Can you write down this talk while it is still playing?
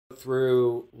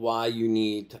through why you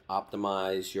need to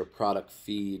optimize your product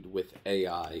feed with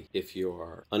AI if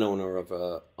you're an owner of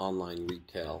an online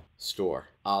retail store.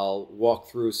 I'll walk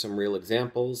through some real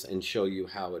examples and show you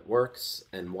how it works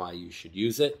and why you should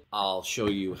use it. I'll show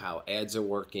you how ads are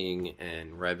working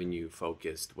and revenue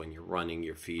focused when you're running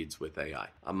your feeds with AI.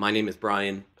 My name is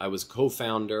Brian. I was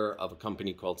co-founder of a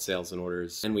company called Sales and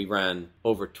Orders, and we ran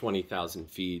over 20,000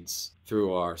 feeds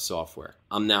through our software.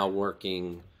 I'm now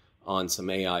working on some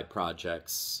AI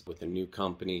projects with a new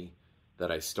company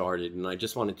that I started, and I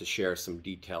just wanted to share some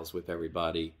details with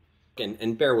everybody.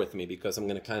 And bear with me because I'm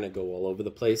going to kind of go all over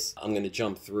the place. I'm going to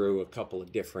jump through a couple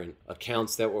of different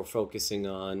accounts that we're focusing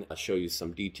on. I'll show you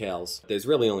some details. There's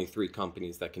really only 3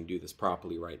 companies that can do this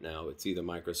properly right now. It's either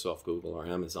Microsoft, Google, or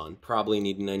Amazon. Probably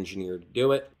need an engineer to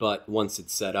do it, but once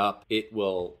it's set up, it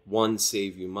will, 1,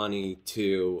 save you money,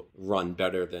 2, run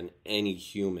better than any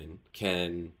human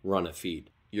can run a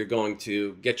feed. You're going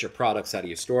to get your products out of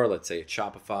your store. Let's say it's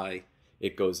Shopify.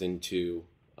 It goes into,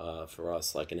 for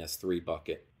us, like an S3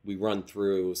 bucket. We run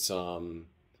through some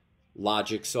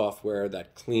logic software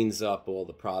that cleans up all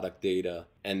the product data,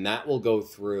 and that will go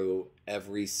through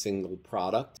every single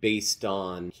product based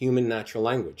on human natural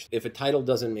language. If a title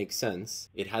doesn't make sense,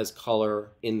 it has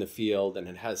color in the field and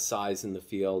it has size in the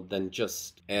field, then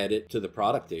just add it to the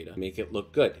product data, make it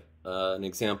look good. An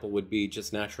example would be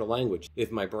just natural language.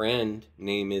 If my brand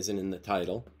name isn't in the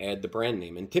title, add the brand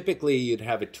name. And typically you'd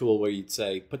have a tool where you'd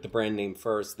say, put the brand name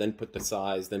first, then put the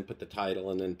size, then put the title,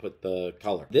 and then put the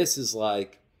color. This is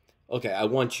like, okay, I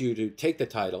want you to take the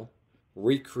title,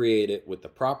 recreate it with the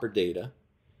proper data,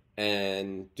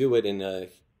 and do it in a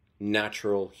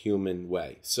natural human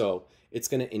way. So it's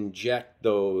going to inject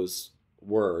those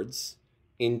words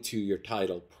into your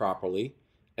title properly.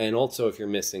 And also, if you're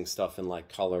missing stuff in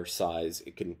like color, size,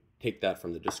 it can take that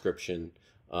from the description,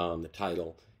 the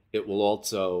title. It will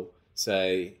also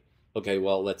say, okay,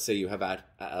 well, let's say you have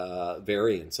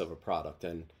variants of a product,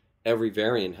 and every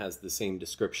variant has the same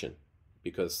description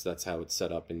because that's how it's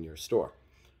set up in your store.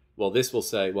 Well, this will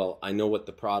say, well, I know what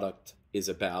the product is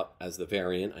about as the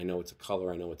variant. I know it's a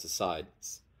color. I know it's a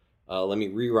size. Let me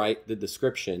rewrite the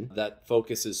description that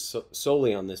focuses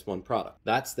solely on this one product.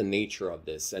 That's the nature of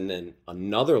this. And then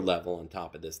another level on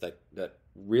top of this that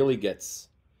really gets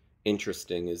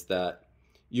interesting is that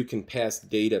you can pass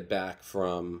data back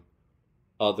from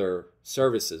other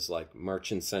services like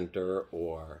Merchant Center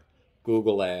or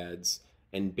Google Ads.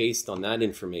 And based on that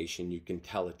information, you can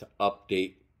tell it to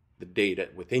update the data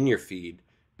within your feed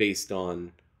based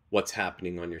on what's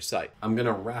happening on your site. I'm going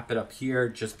to wrap it up here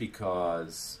just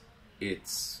because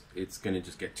it's going to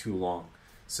just get too long.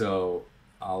 So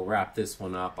I'll wrap this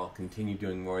one up. I'll continue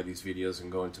doing more of these videos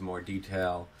and go into more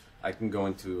detail. I can go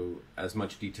into as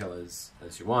much detail as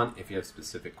you want. If you have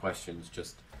specific questions,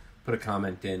 just put a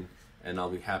comment in and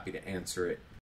I'll be happy to answer it.